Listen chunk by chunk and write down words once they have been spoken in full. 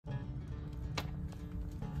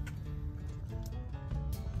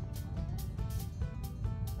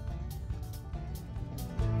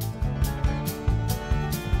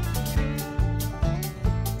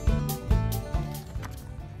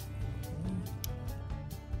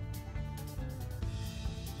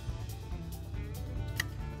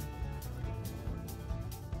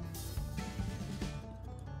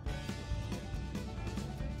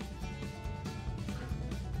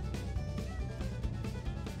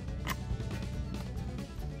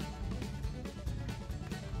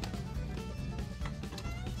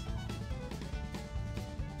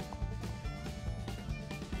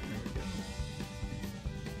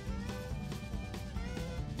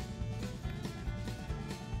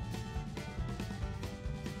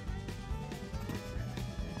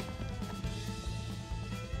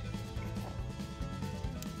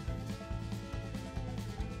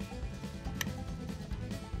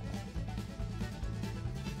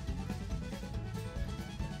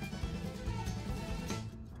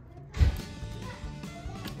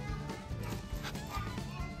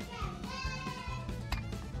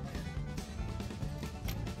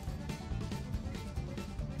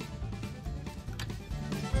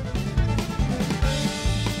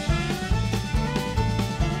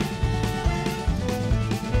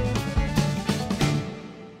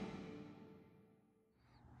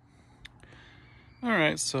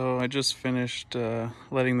Alright, so I just finished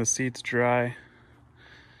letting the seats dry.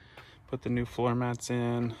 Put the new floor mats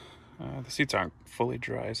in. The seats aren't fully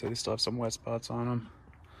dry, so they still have some wet spots on them.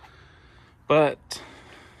 But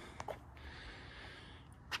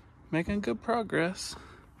making good progress.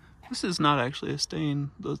 This is not actually a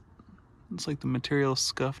stain. It's like the material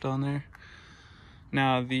scuffed on there.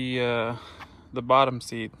 Now the bottom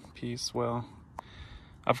seat piece, well,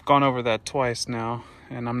 I've gone over that twice now,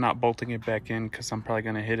 and I'm not bolting it back in because I'm probably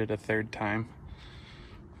gonna hit it a third time.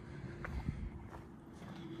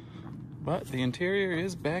 But the interior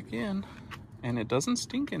is back in, and it doesn't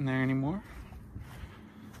stink in there anymore.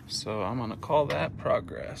 So I'm gonna call that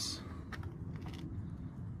progress.